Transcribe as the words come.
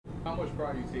How much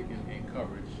pride do you take in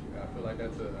coverage? I feel like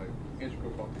that's an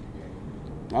integral part of the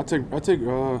game. I take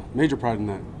major pride in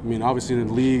that. I mean, obviously in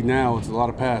the league now, it's a lot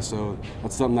of pass, so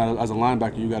that's something that as a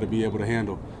linebacker you got to be able to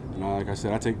handle. And like I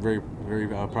said, I take very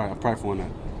prideful in that.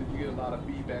 Did you get a lot of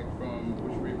feedback from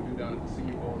what you were able to do down at the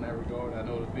Senior Bowl in that regard? I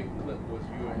know the big clip was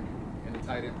you and the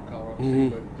tight end for Colorado State,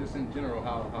 but just in general,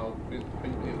 how been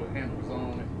able to handle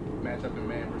zone and match up in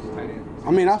man versus tight end?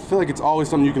 I mean, I feel like it's always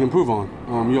something you can improve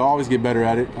on. You always get better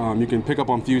at it. You can pick up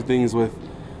on few things with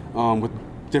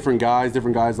different guys.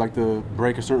 Different guys like to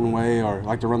break a certain way or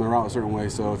like to run the route a certain way.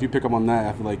 So if you pick up on that,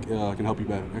 I feel like it can help you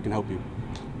better. It can help you.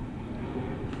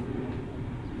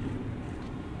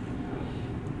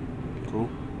 Cool.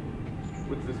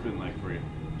 What's this been like for you?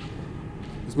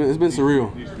 It's been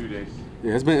surreal. These 2 days.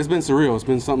 Yeah, it's been surreal. It's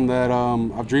been something that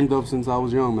I've dreamed of since I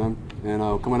was young, man.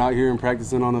 And coming out here and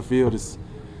practicing on the field is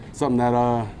something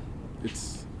that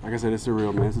it's like I said, it's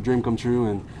surreal, man. It's a dream come true,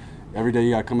 and every day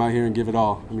you gotta come out here and give it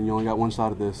all. I mean, you only got one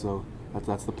shot at this, so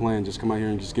that's the plan. Just come out here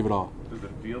and just give it all. Does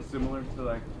it feel similar to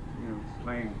like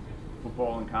playing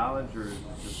football in college, or is it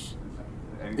just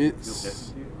anything feel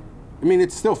different to you? I mean,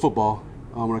 it's still football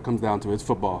when it comes down to it. It's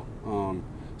football.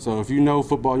 So if you know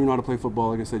football, you know how to play football.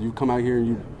 Like I said, you come out here and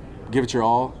you give it your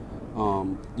all,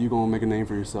 you're going to make a name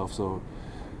for yourself. So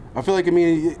I feel like, I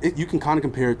mean, you can kind of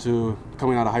compare it to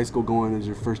coming out of high school going as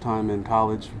your first time in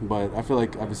college. But I feel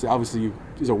like, obviously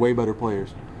these are way better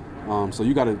players. So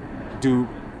you got to do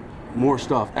more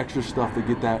stuff, extra stuff to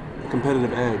get that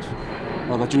competitive edge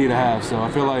that you need to have. So I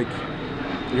feel like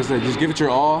I said, just give it your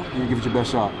all and you give it your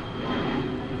best shot.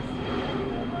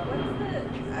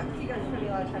 Obviously you guys spend a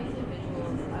lot of time with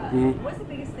individuals. What's the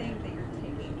biggest thing that you're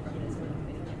taking from this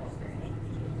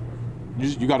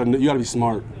experience? You gotta be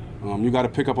smart. You gotta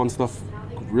pick up on stuff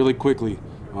really quickly.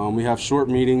 We have short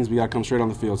meetings. We gotta come straight on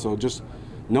the field. So just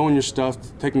knowing your stuff,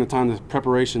 taking the time, the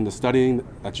preparation, the studying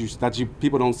that you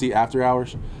people don't see after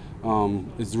hours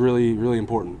is really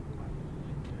important.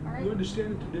 You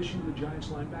understand the tradition of the Giants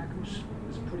linebackers?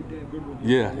 It's a pretty damn good one.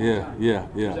 Yeah.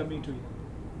 What does that mean to you?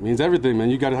 It means everything, man.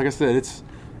 You got to, like I said, it's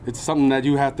something that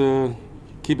you have to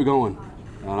keep it going.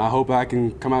 And I hope I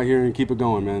can come out here and keep it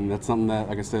going, man. That's something that,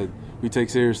 like I said, we take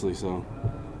seriously. So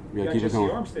we got to keep it going.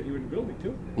 Jesse Armstead here in the building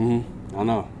too. I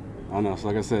know. So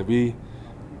like I said, we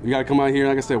got to come out here,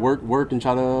 like I said, work and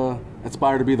try to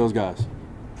aspire to be those guys.